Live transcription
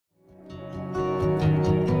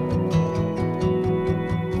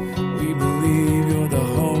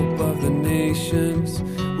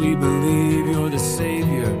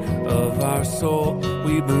soul.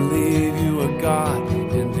 We believe you are God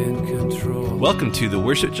and in control. Welcome to the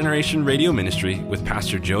Worship Generation Radio Ministry with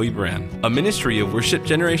Pastor Joey Brand, a ministry of Worship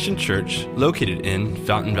Generation Church located in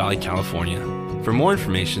Fountain Valley, California. For more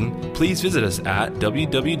information, please visit us at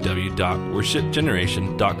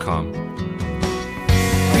www.worshipgeneration.com. We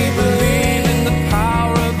believe in the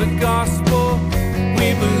power of the gospel.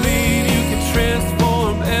 We believe you can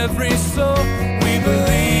transform every soul. We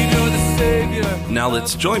believe you're the Savior. Now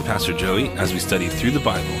let's join Pastor Joey as we study through the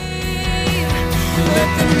Bible.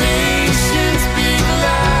 Let the nations be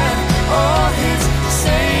glad, all his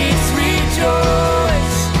saints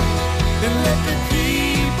rejoice, and let the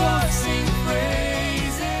people sing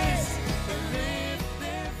praises and lift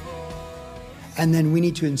their voice. And then we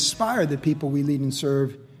need to inspire the people we lead and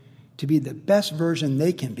serve to be the best version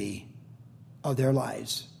they can be of their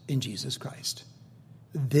lives in Jesus Christ.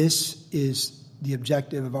 This is the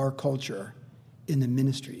objective of our culture in the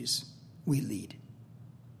ministries we lead.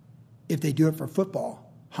 If they do it for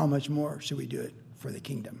football, how much more should we do it for the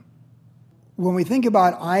kingdom? When we think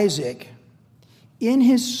about Isaac, in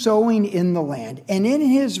his sowing in the land and in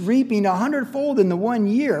his reaping 100-fold in the 1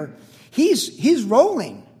 year, he's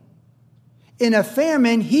rolling. In a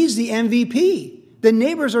famine, he's the MVP. The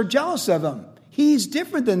neighbors are jealous of him. He's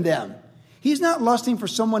different than them. He's not lusting for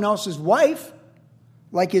someone else's wife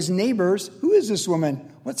like his neighbors. Who is this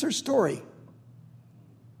woman? What's her story?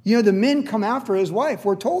 You know, the men come after his wife.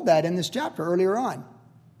 We're told that in this chapter earlier on.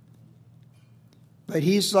 But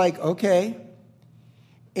he's like, okay.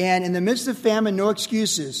 And in the midst of famine, no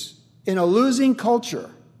excuses. In a losing culture,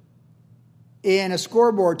 in a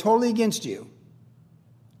scoreboard totally against you,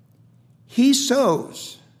 he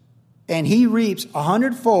sows and he reaps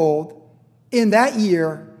 100-fold in that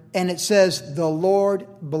year. And it says, the Lord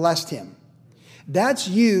blessed him. That's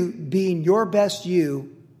you being your best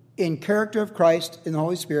you in character of Christ, in the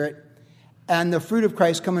Holy Spirit, and the fruit of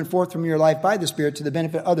Christ coming forth from your life by the Spirit to the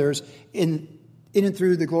benefit of others in and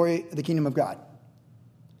through the glory of the kingdom of God.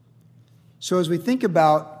 So as we think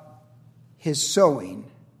about his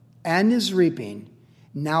sowing and his reaping,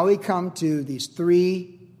 now we come to these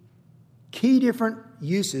three key different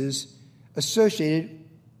uses associated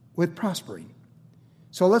with prospering.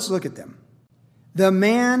 So let's look at them. The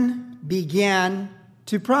man began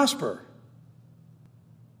to prosper.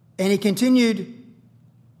 And he continued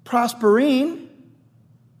prospering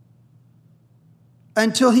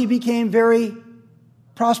until he became very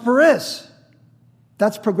prosperous.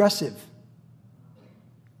 That's progressive.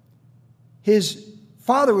 His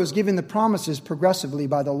father was given the promises progressively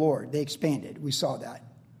by the Lord. They expanded. We saw that.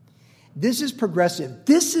 This is progressive.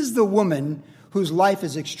 This is the woman whose life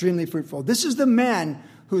is extremely fruitful. This is the man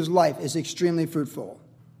whose life is extremely fruitful.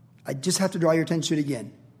 I just have to draw your attention to it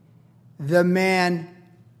again. The man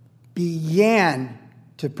began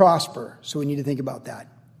to prosper. So we need to think about that.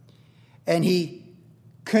 And he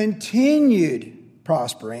continued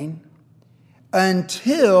prospering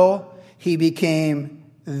until he became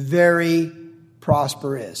very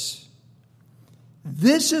prosperous.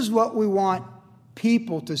 This is what we want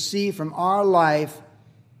people to see from our life.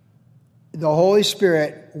 The Holy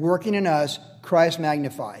Spirit working in us, Christ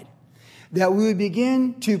magnified. That we would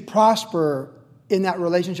begin to prosper in that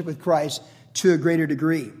relationship with Christ to a greater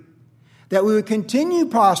degree. That we would continue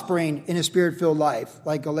prospering in a Spirit-filled life,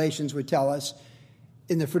 like Galatians would tell us,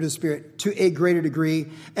 in the fruit of the Spirit, to a greater degree,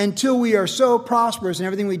 until we are so prosperous in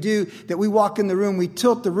everything we do that we walk in the room, we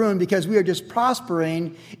tilt the room because we are just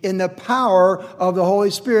prospering in the power of the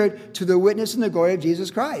Holy Spirit to the witness and the glory of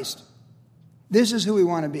Jesus Christ. This is who we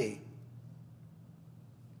want to be.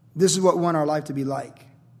 This is what we want our life to be like.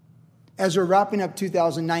 As we're wrapping up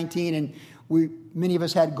 2019, and many of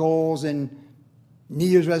us had goals and New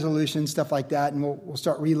Year's resolutions, stuff like that, and we'll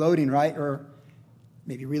start reloading, right? Or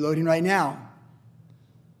maybe reloading right now.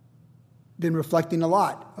 Been reflecting a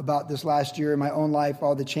lot about this last year in my own life,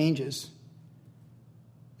 all the changes.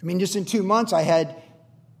 I mean, just in 2 months, I had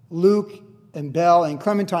Luke and Belle and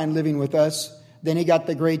Clementine living with us. Then he got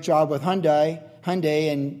the great job with Hyundai,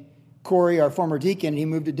 and Corey, our former deacon, he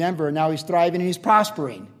moved to Denver, and now he's thriving and he's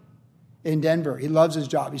prospering in Denver. He loves his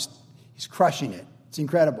job. He's crushing it. It's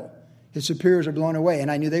incredible. His superiors are blown away,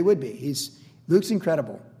 and I knew they would be. Luke's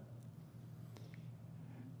incredible.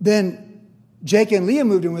 Then Jake and Leah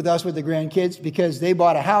moved in with us with the grandkids because they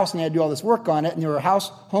bought a house and they had to do all this work on it, and they were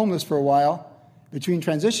homeless for a while between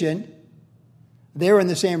transition. They were in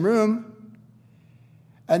the same room.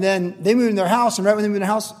 And then they moved in their house, and right when they moved in the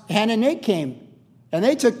house, Hannah and Nate came, and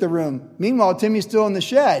they took the room. Meanwhile, Timmy's still in the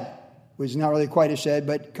shed, which is not really quite a shed,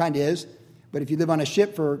 but kind of is. But if you live on a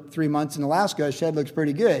ship for 3 months in Alaska, a shed looks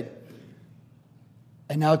pretty good.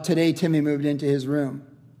 And now today, Timmy moved into his room.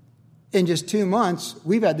 In just 2 months,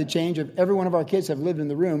 we've had the change of every one of our kids have lived in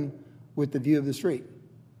the room with the view of the street.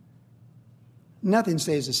 Nothing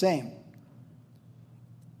stays the same.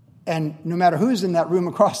 And no matter who's in that room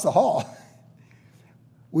across the hall,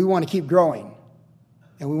 we want to keep growing,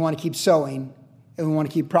 and we want to keep sowing, and we want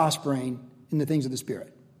to keep prospering in the things of the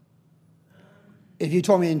Spirit. If you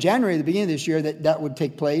told me in January, at the beginning of this year, that would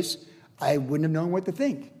take place, I wouldn't have known what to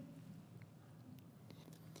think.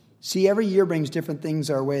 See, every year brings different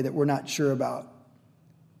things our way that we're not sure about.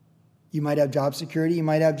 You might have job security, you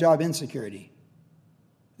might have job insecurity.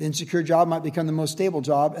 The insecure job might become the most stable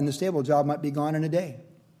job, and the stable job might be gone in a day.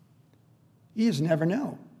 You just never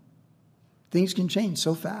know. Things can change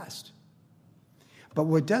so fast. But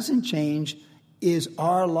what doesn't change is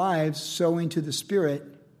our lives sowing to the Spirit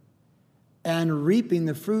and reaping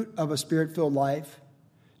the fruit of a Spirit-filled life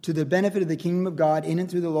to the benefit of the kingdom of God in and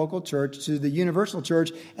through the local church, to the universal church,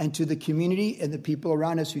 and to the community and the people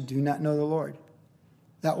around us who do not know the Lord.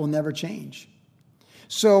 That will never change.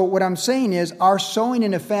 So what I'm saying is our sowing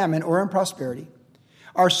in a famine or in prosperity,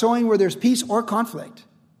 our sowing where there's peace or conflict,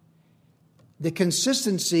 the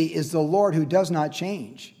consistency is the Lord who does not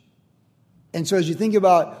change. And so as you think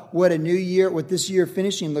about what a new year, what this year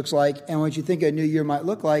finishing looks like, and what you think a new year might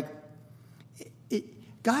look like,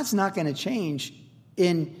 God's not going to change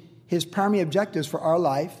in his primary objectives for our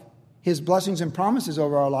life, his blessings and promises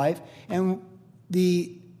over our life, and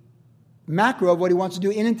the macro of what he wants to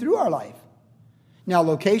do in and through our life. Now,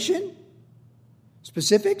 location,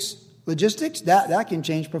 specifics, logistics, that can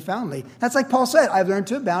change profoundly. That's like Paul said, I've learned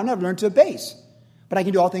to abound, I've learned to abase, but I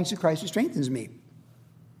can do all things through Christ who strengthens me.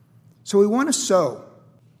 So we want to sow.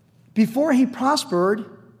 Before he prospered,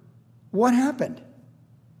 what happened?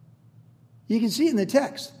 You can see it in the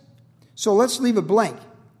text. So let's leave it blank.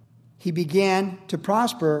 He began to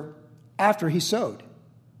prosper after he sowed.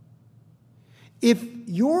 If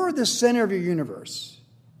you're the center of your universe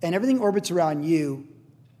and everything orbits around you,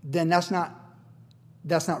 then that's not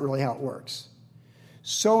really how it works.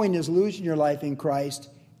 Sowing is losing your life in Christ,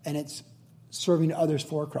 and it's serving others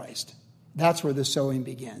for Christ. That's where the sowing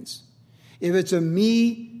begins. If it's a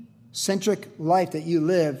me-centric life that you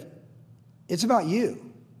live, it's about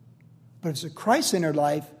you. But if it's a Christ-centered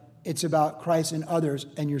life, it's about Christ and others,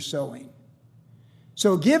 and you're sowing.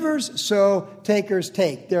 So givers sow, takers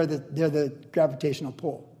take. They're the gravitational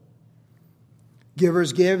pull.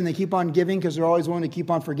 Givers give, and they keep on giving because they're always willing to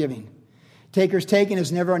keep on forgiving. Takers take, and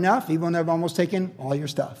it's never enough, even when they've almost taken all your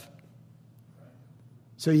stuff.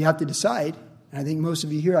 So you have to decide, and I think most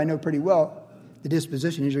of you here I know pretty well, the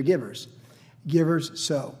disposition is your givers. Givers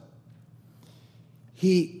sow.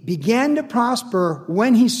 He began to prosper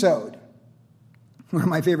when he sowed. One of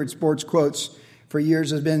my favorite sports quotes for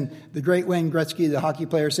years has been the great Wayne Gretzky, the hockey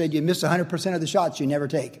player, said, you miss 100% of the shots you never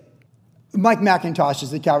take. Mike McIntosh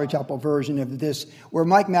is the Calvary Chapel version of this, where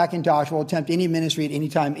Mike McIntosh will attempt any ministry at any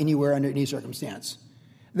time, anywhere, under any circumstance.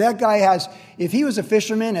 That guy has, if he was a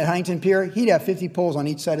fisherman at Huntington Pier, he'd have 50 poles on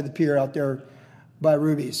each side of the pier out there by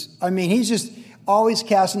Ruby's. I mean, he's just always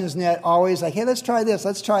casting his net, always like, hey, let's try this,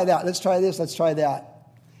 let's try that, let's try this, let's try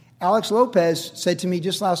that. Alex Lopez said to me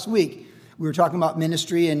just last week, we were talking about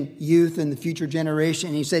ministry and youth and the future generation,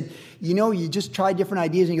 and he said, you just try different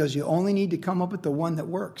ideas, and he goes, you only need to come up with the one that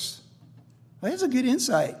works. Well, that's a good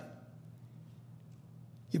insight.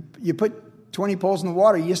 You put 20 poles in the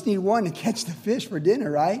water, you just need one to catch the fish for dinner,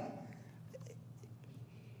 right?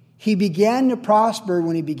 He began to prosper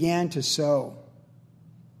when he began to sow.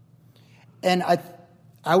 And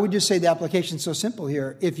I would just say the application is so simple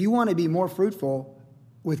here. If you want to be more fruitful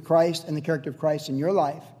with Christ and the character of Christ in your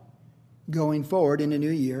life going forward in a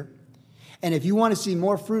new year, and if you want to see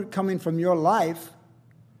more fruit coming from your life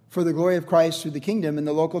for the glory of Christ through the kingdom and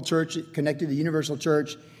the local church connected to the universal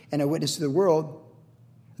church and a witness to the world,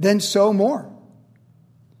 then sow more.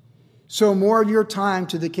 Sow more of your time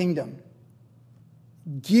to the kingdom.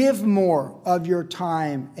 Give more of your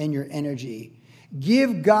time and your energy.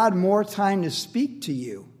 Give God more time to speak to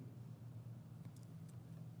you.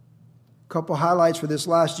 A couple highlights for this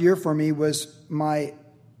last year for me was my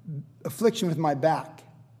affliction with my back.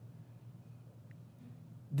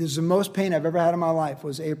 This is the most pain I've ever had in my life,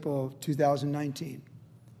 was April of 2019.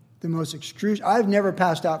 The most excruciating. I've never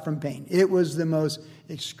passed out from pain. It was the most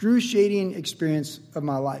excruciating experience of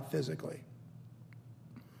my life physically.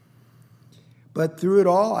 But through it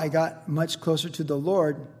all, I got much closer to the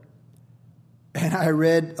Lord, and I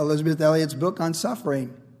read Elizabeth Elliot's book on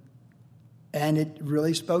suffering, and it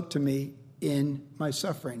really spoke to me in my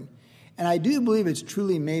suffering. And I do believe it's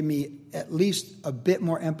truly made me at least a bit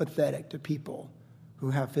more empathetic to people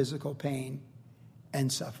who have physical pain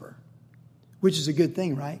and suffer, which is a good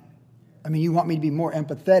thing, right? I mean, you want me to be more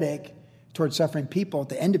empathetic towards suffering people at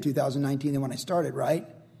the end of 2019 than when I started, right?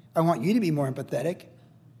 I want you to be more empathetic,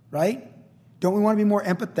 right? Don't we want to be more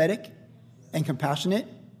empathetic and compassionate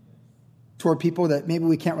toward people that maybe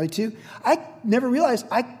we can't relate to? I never realized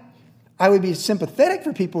I would be sympathetic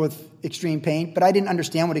for people with extreme pain, but I didn't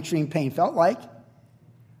understand what extreme pain felt like.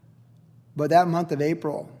 But that month of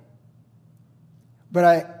April,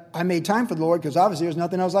 I made time for the Lord because obviously there's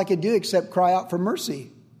nothing else I could do except cry out for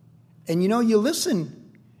mercy. And you listen.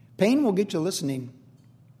 Pain will get you listening.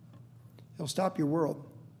 It'll stop your world.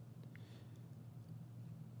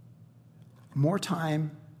 More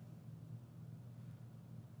time,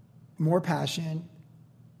 more passion,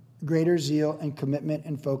 greater zeal and commitment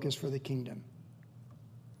and focus for the kingdom.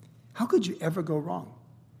 How could you ever go wrong?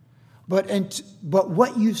 But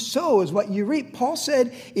what you sow is what you reap. Paul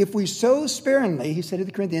said, if we sow sparingly, he said to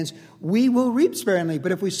the Corinthians, we will reap sparingly.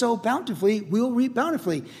 But if we sow bountifully, we'll reap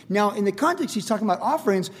bountifully. Now, in the context, he's talking about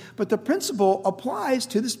offerings, but the principle applies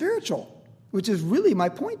to the spiritual, which is really my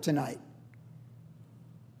point tonight.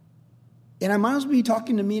 And I might as well be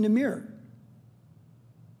talking to me in a mirror,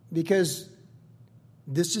 because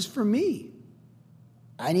this is for me.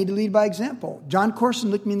 I need to lead by example. John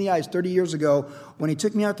Corson looked me in the eyes 30 years ago when he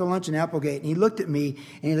took me out to lunch in Applegate, and he looked at me,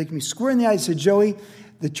 and he looked me square in the eyes and said, Joey,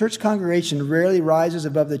 the church congregation rarely rises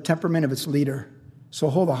above the temperament of its leader, so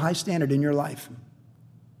hold a high standard in your life.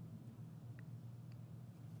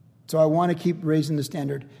 So I want to keep raising the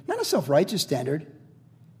standard. Not a self-righteous standard,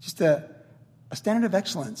 just a standard of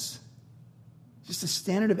excellence. Just a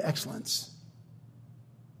standard of excellence.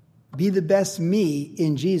 Be the best me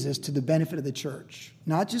in Jesus to the benefit of the church.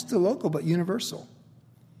 Not just the local, but universal.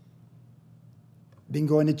 Been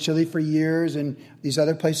going to Chile for years and these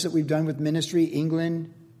other places that we've done with ministry,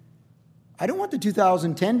 England. I don't want the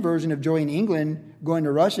 2010 version of Joey in England going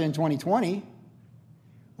to Russia in 2020.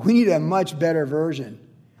 We need a much better version.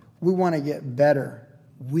 We want to get better.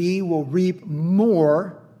 We will reap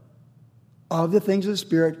more of the things of the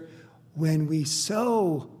Spirit when we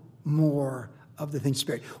sow more of the things of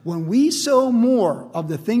the Spirit. When we sow more of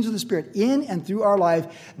the things of the Spirit in and through our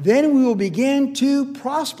life, then we will begin to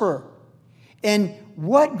prosper. And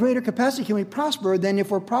what greater capacity can we prosper than if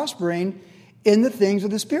we're prospering in the things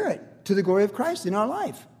of the Spirit to the glory of Christ in our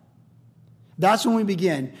life? That's when we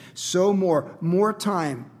begin. Sow more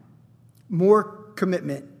time, more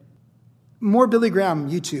commitment, more Billy Graham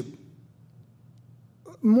YouTube,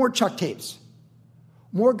 more Chuck tapes,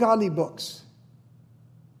 more godly books.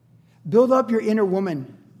 Build up your inner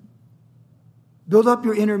woman. Build up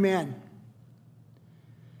your inner man.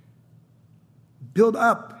 Build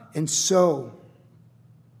up and sow.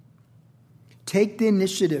 Take the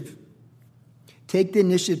initiative. Take the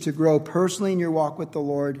initiative to grow personally in your walk with the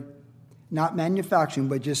Lord. Not manufacturing,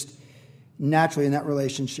 but just naturally in that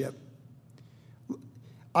relationship.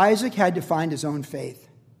 Isaac had to find his own faith.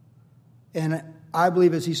 And I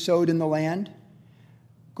believe as he sowed in the land,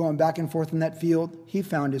 going back and forth in that field, he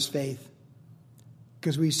found his faith.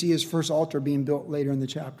 Because we see his first altar being built later in the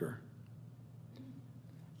chapter.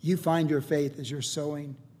 You find your faith as you're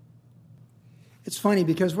sowing. It's funny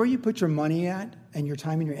because where you put your money at and your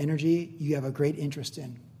time and your energy, you have a great interest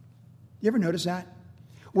in. You ever notice that?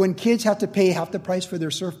 When kids have to pay half the price for their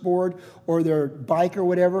surfboard or their bike or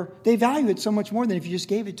whatever, they value it so much more than if you just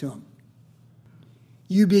gave it to them.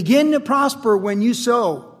 You begin to prosper when you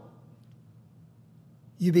sow.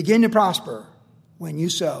 You begin to prosper when you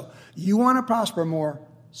sow. You want to prosper more,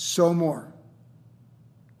 sow more.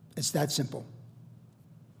 It's that simple.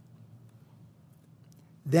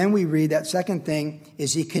 Then we read that second thing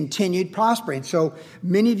is he continued prospering. So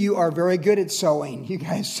many of you are very good at sowing. You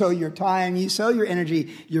guys sow your time, you sow your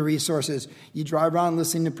energy, your resources. You drive around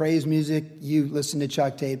listening to praise music, you listen to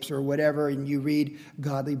Chuck tapes or whatever, and you read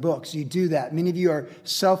godly books. You do that. Many of you are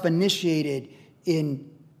self-initiated in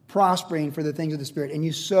prospering for the things of the Spirit, and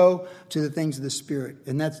you sow to the things of the Spirit.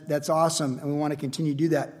 And that's awesome, and we want to continue to do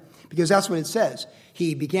that because that's what it says.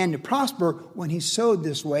 He began to prosper when he sowed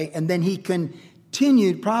this way, and then he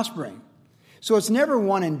continued prospering. So it's never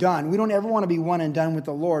one and done. We don't ever want to be one and done with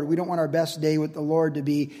the Lord. We don't want our best day with the Lord to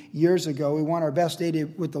be years ago. We want our best day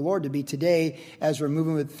with the Lord to be today as we're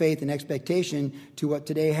moving with faith and expectation to what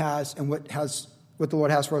today has and what the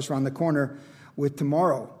Lord has for us around the corner with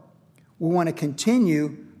tomorrow. We want to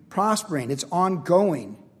continue prospering. It's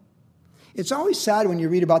ongoing. It's always sad when you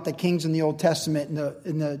read about the kings in the Old Testament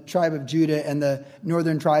in the tribe of Judah and the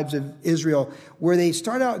northern tribes of Israel, where they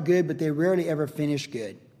start out good, but they rarely ever finish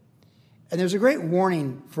good. And there's a great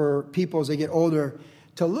warning for people as they get older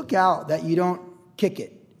to look out that you don't kick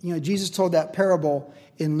it Jesus told that parable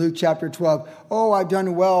in Luke chapter 12. Oh, I've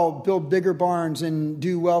done well, build bigger barns and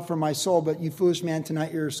do well for my soul, but you foolish man,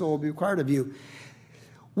 tonight your soul will be required of you.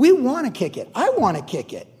 We want to kick it. I want to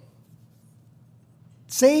kick it.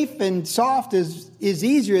 Safe and soft is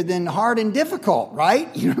easier than hard and difficult,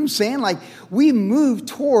 right? You know what I'm saying? Like, we move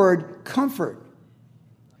toward comfort.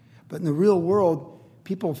 But in the real world,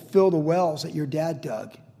 people fill the wells that your dad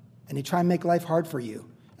dug, and they try and make life hard for you,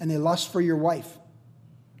 and they lust for your wife.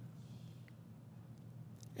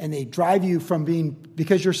 And they drive you from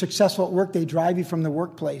because you're successful at work, they drive you from the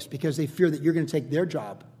workplace because they fear that you're going to take their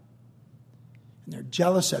job. And they're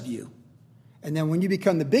jealous of you. And then when you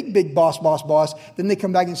become the big boss, then they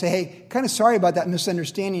come back and say, hey, kind of sorry about that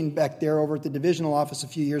misunderstanding back there over at the divisional office a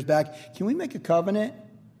few years back. Can we make a covenant?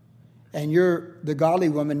 And you're the godly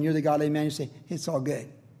woman, you're the godly man. You say, hey, it's all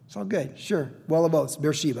good. It's all good. Sure. Well of oaths.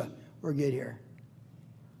 Beersheba. We're good here.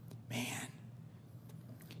 Man.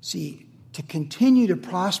 See, to continue to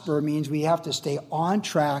prosper means we have to stay on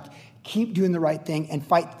track, keep doing the right thing, and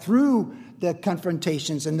fight through the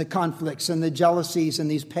confrontations and the conflicts and the jealousies and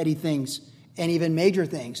these petty things and even major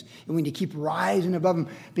things. And we need to keep rising above them.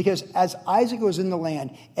 Because as Isaac was in the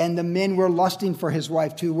land and the men were lusting for his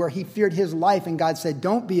wife too, where he feared his life, and God said,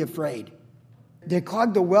 don't be afraid. They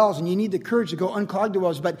clogged the wells, and you need the courage to go unclog the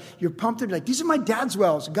wells. But you're pumped up like, these are my dad's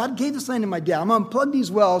wells. God gave this land to my dad. I'm going to unplug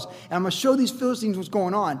these wells, and I'm going to show these Philistines what's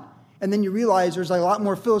going on. And then you realize there's a lot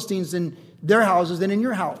more Philistines in their houses than in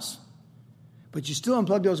your house. But you still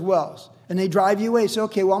unplug those wells. And they drive you away. So,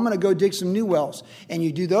 okay, well, I'm going to go dig some new wells. And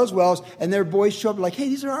you do those wells, and their boys show up like, hey,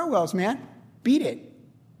 these are our wells, man. Beat it.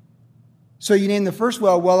 So you name the first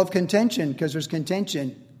well of contention, because there's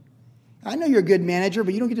contention. I know you're a good manager,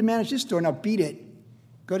 but you don't get to manage this store. Now beat it.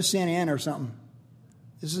 Go to Santa Ana or something.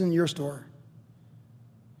 This isn't your store.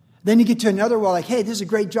 Then you get to another well, like, hey, this is a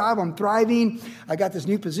great job. I'm thriving. I got this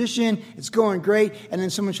new position. It's going great. And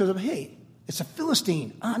then someone shows up, hey, it's a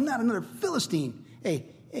Philistine. I'm not another Philistine. Hey,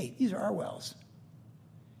 these are our wells.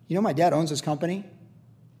 You know, my dad owns this company.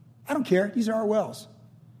 I don't care. These are our wells.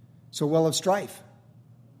 So, well of strife.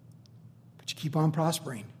 But you keep on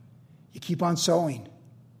prospering. You keep on sowing.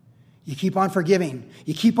 You keep on forgiving.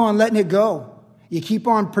 You keep on letting it go. You keep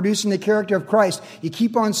on producing the character of Christ. You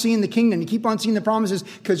keep on seeing the kingdom. You keep on seeing the promises,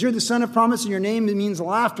 because you're the son of promise, and your name means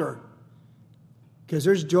laughter. Because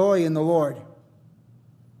there's joy in the Lord.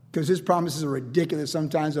 Because his promises are ridiculous.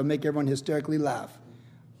 Sometimes they'll make everyone hysterically laugh.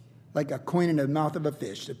 Like a coin in the mouth of a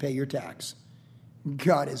fish to pay your tax.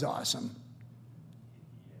 God is awesome.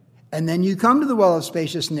 And then you come to the well of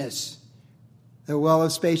spaciousness. The well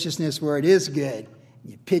of spaciousness where it is good.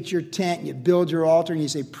 You pitch your tent, and you build your altar, and you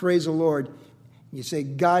say, praise the Lord. You say,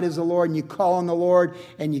 God is the Lord, and you call on the Lord,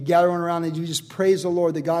 and you gather around, and you just praise the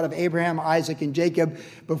Lord, the God of Abraham, Isaac, and Jacob,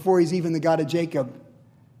 before he's even the God of Jacob.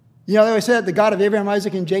 You know, they always said the God of Abraham,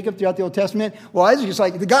 Isaac, and Jacob throughout the Old Testament. Well, Isaac is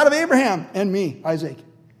like, the God of Abraham and me, Isaac.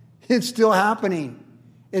 It's still happening.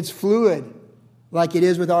 It's fluid, like it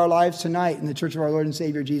is with our lives tonight in the church of our Lord and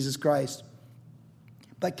Savior, Jesus Christ.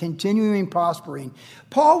 But continuing prospering.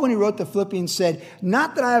 Paul, when he wrote the Philippians, said,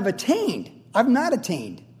 not that I have attained. I've not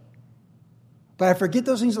attained. But I forget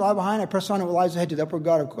those things that lie behind. I press on and lies ahead to the upward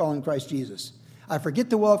God of calling in Christ Jesus. I forget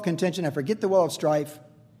the well of contention. I forget the well of strife.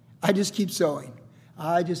 I just keep sowing.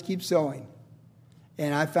 I just keep sowing.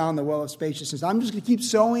 And I found the well of spaciousness. I'm just going to keep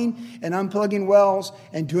sowing and unplugging wells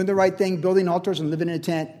and doing the right thing, building altars and living in a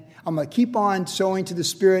tent. I'm going to keep on sowing to the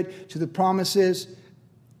Spirit, to the promises.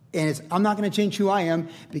 And I'm not going to change who I am,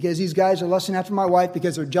 because these guys are lusting after my wife,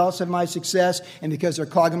 because they're jealous of my success, and because they're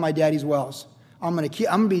clogging my daddy's wells. I'm going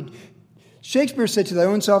to be... Shakespeare said, to thy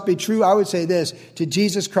own self be true. I would say this, to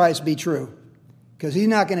Jesus Christ be true, because he's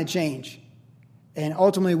not going to change. And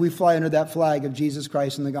ultimately we fly under that flag of Jesus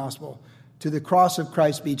Christ and the gospel. To the cross of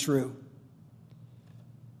Christ be true.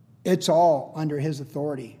 It's all under his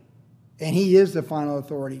authority. And he is the final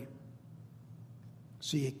authority.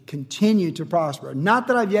 So you continue to prosper. Not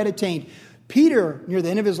that I've yet attained. Peter, near the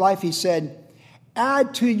end of his life, he said,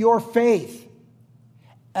 add to your faith.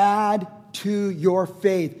 Add to your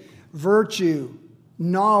faith. Virtue,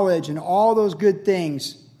 knowledge, and all those good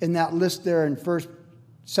things in that list there in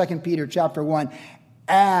 2 Peter chapter 1.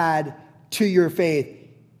 Add to your faith.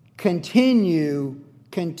 Continuing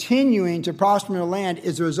to prosper in the land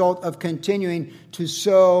is the result of continuing to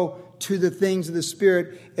sow to the things of the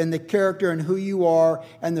Spirit and the character and who you are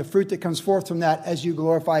and the fruit that comes forth from that as you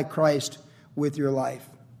glorify Christ with your life.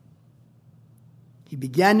 He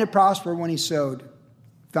began to prosper when he sowed,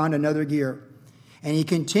 found another gear. And he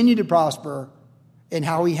continued to prosper in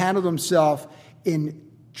how he handled himself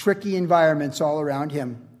in tricky environments all around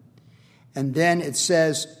him. And then it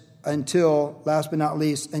says until, last but not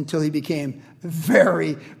least, until he became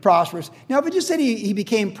very prosperous. Now, if it just said he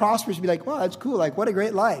became prosperous, you'd be like, wow, that's cool. Like, what a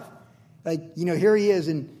great life. Like, here he is,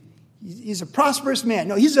 and he's a prosperous man.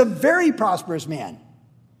 No, he's a very prosperous man.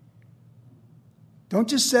 Don't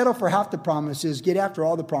just settle for half the promises. Get after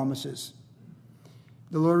all the promises.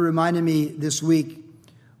 The Lord reminded me this week,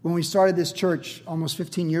 when we started this church almost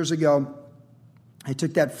 15 years ago, I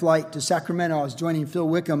took that flight to Sacramento. I was joining Phil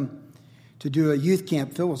Wickham to do a youth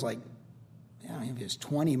camp. Phil was like, I don't know if he was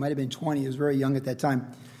 20. He might have been 20. He was very young at that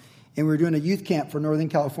time. And we were doing a youth camp for Northern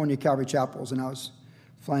California Calvary Chapels. And I was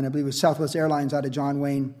flying, I believe it was Southwest Airlines out of John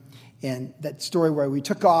Wayne. And that story where we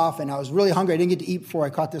took off, and I was really hungry. I didn't get to eat before I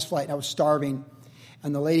caught this flight. And I was starving.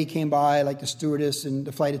 And the lady came by, like the stewardess and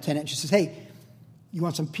the flight attendant. She says, hey, you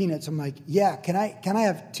want some peanuts? I'm like, yeah, can I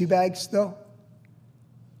have 2 bags though?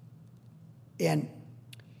 And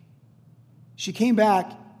she came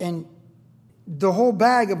back, and the whole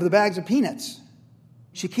bag of the bags of peanuts.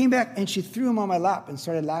 She came back and she threw them on my lap and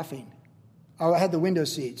started laughing. I had the window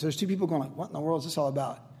seat. So there's 2 people going like, what in the world is this all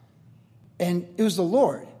about? And it was the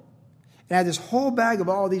Lord. And I had this whole bag of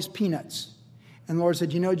all these peanuts. And the Lord said,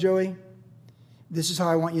 Joey, this is how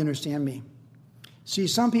I want you to understand me. See,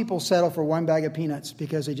 some people settle for 1 bag of peanuts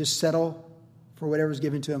because they just settle for whatever's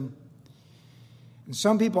given to them. And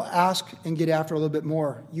some people ask and get after a little bit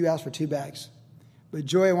more. You ask for 2 bags. But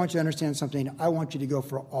Joey, I want you to understand something. I want you to go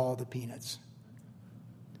for all the peanuts.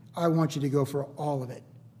 I want you to go for all of it.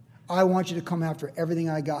 I want you to come after everything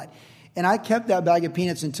I got. And I kept that bag of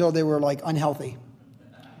peanuts until they were like unhealthy.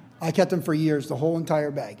 I kept them for years, the whole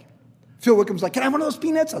entire bag. Phil Wickham's like, can I have one of those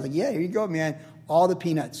peanuts? I was like, yeah, here you go, man. All the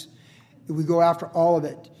peanuts. We go after all of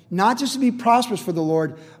it. Not just to be prosperous for the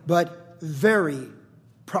Lord, but very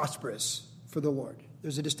prosperous for the Lord.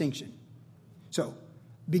 There's a distinction. So,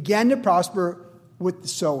 begin to prosper with the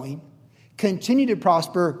sowing. Continue to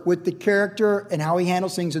prosper with the character and how he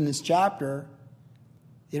handles things in this chapter.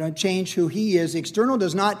 You don't change who he is. The external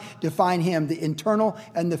does not define him. The internal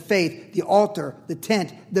and the faith, the altar, the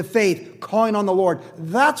tent, the faith, calling on the Lord.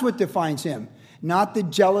 That's what defines him. Not the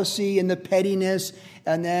jealousy and the pettiness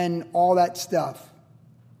and then all that stuff.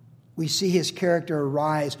 We see his character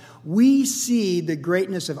rise. We see the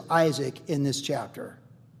greatness of Isaac in this chapter.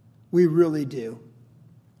 We really do.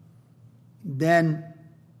 Then,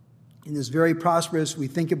 in this very prosperous, we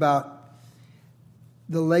think about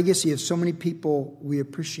the legacy of so many people we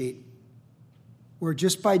appreciate. Where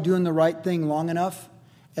just by doing the right thing long enough,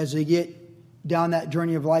 as they get down that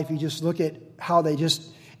journey of life, you just look at how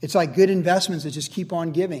it's like good investments that just keep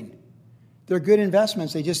on giving. They're good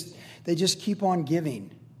investments. They just keep on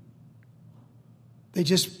giving.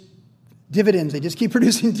 Dividends. They just keep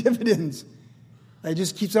producing dividends. It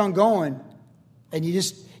just keeps on going. And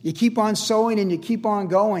you keep on sowing and you keep on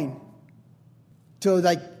going. Till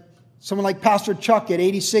like someone like Pastor Chuck at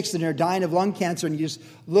 86 and they're dying of lung cancer, and you just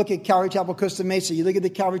look at Calvary Chapel Costa Mesa, you look at the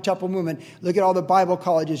Calvary Chapel movement, look at all the Bible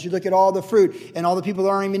colleges, you look at all the fruit and all the people that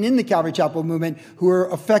aren't even in the Calvary Chapel movement who are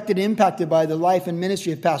affected, impacted by the life and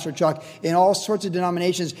ministry of Pastor Chuck in all sorts of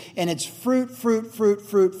denominations. And it's fruit.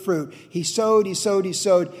 He sowed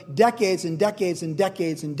decades and decades and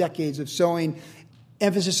decades and decades of sowing,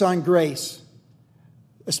 emphasis on grace,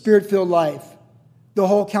 a spirit-filled life, the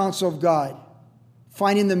whole counsel of God,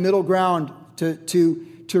 finding the middle ground to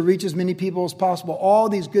reach as many people as possible. All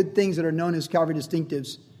these good things that are known as Calvary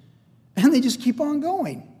distinctives. And they just keep on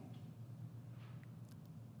going.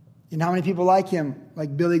 And how many people like him,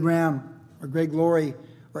 like Billy Graham or Greg Laurie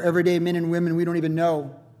or everyday men and women we don't even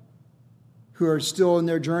know, who are still in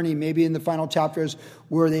their journey, maybe in the final chapters,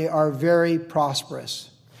 where they are very prosperous.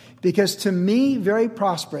 Because to me, very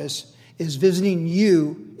prosperous is visiting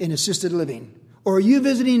you in assisted living. Or you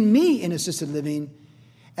visiting me in assisted living,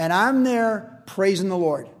 and I'm there praising the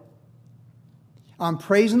Lord. I'm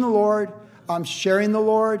praising the Lord, I'm sharing the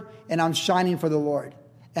Lord, and I'm shining for the Lord.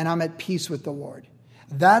 And I'm at peace with the Lord.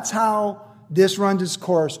 That's how this runs its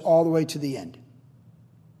course all the way to the end.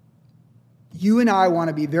 You and I want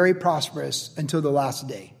to be very prosperous until the last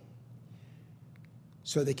day.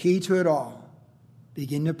 So the key to it all,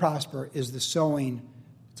 begin to prosper, is the sowing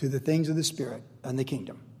to the things of the Spirit and the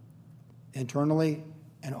kingdom. Internally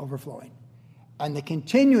and overflowing. And the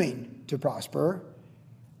continuing to prosper,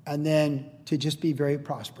 and then to just be very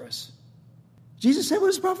prosperous. Jesus said, what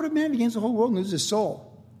is the profit of man if he gains the whole world and loses his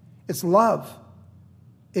soul? It's love.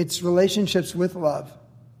 It's relationships with love.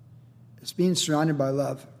 It's being surrounded by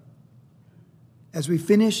love. As we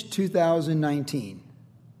finish 2019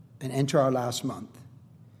 and enter our last month,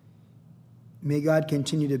 may God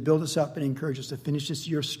continue to build us up and encourage us to finish this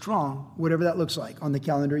year strong, whatever that looks like on the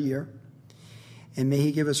calendar year. And may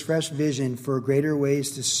he give us fresh vision for greater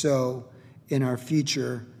ways to sow in our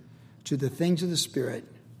future to the things of the Spirit,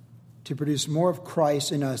 to produce more of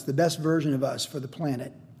Christ in us, the best version of us for the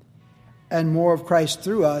planet, and more of Christ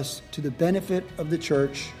through us to the benefit of the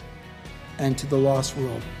church and to the lost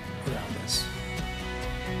world around us.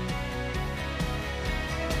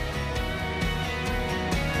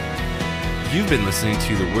 You've been listening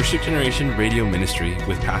to the Worship Generation Radio Ministry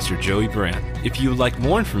with Pastor Joey Baran. If you would like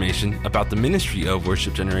more information about the ministry of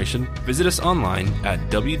Worship Generation, visit us online at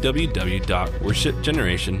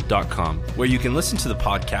www.worshipgeneration.com, where you can listen to the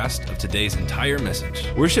podcast of today's entire message.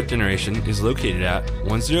 Worship Generation is located at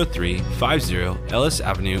 10350 Ellis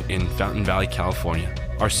Avenue in Fountain Valley, California.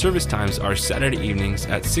 Our service times are Saturday evenings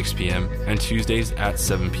at 6 p.m. and Tuesdays at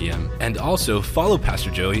 7 p.m. And also follow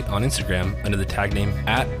Pastor Joey on Instagram under the tag name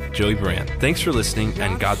 @JoeyBaran. Thanks for listening,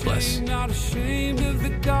 and God bless. Not ashamed of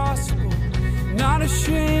the gospel. Not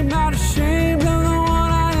ashamed of the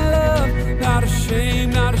one I love. Not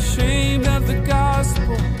ashamed, not ashamed.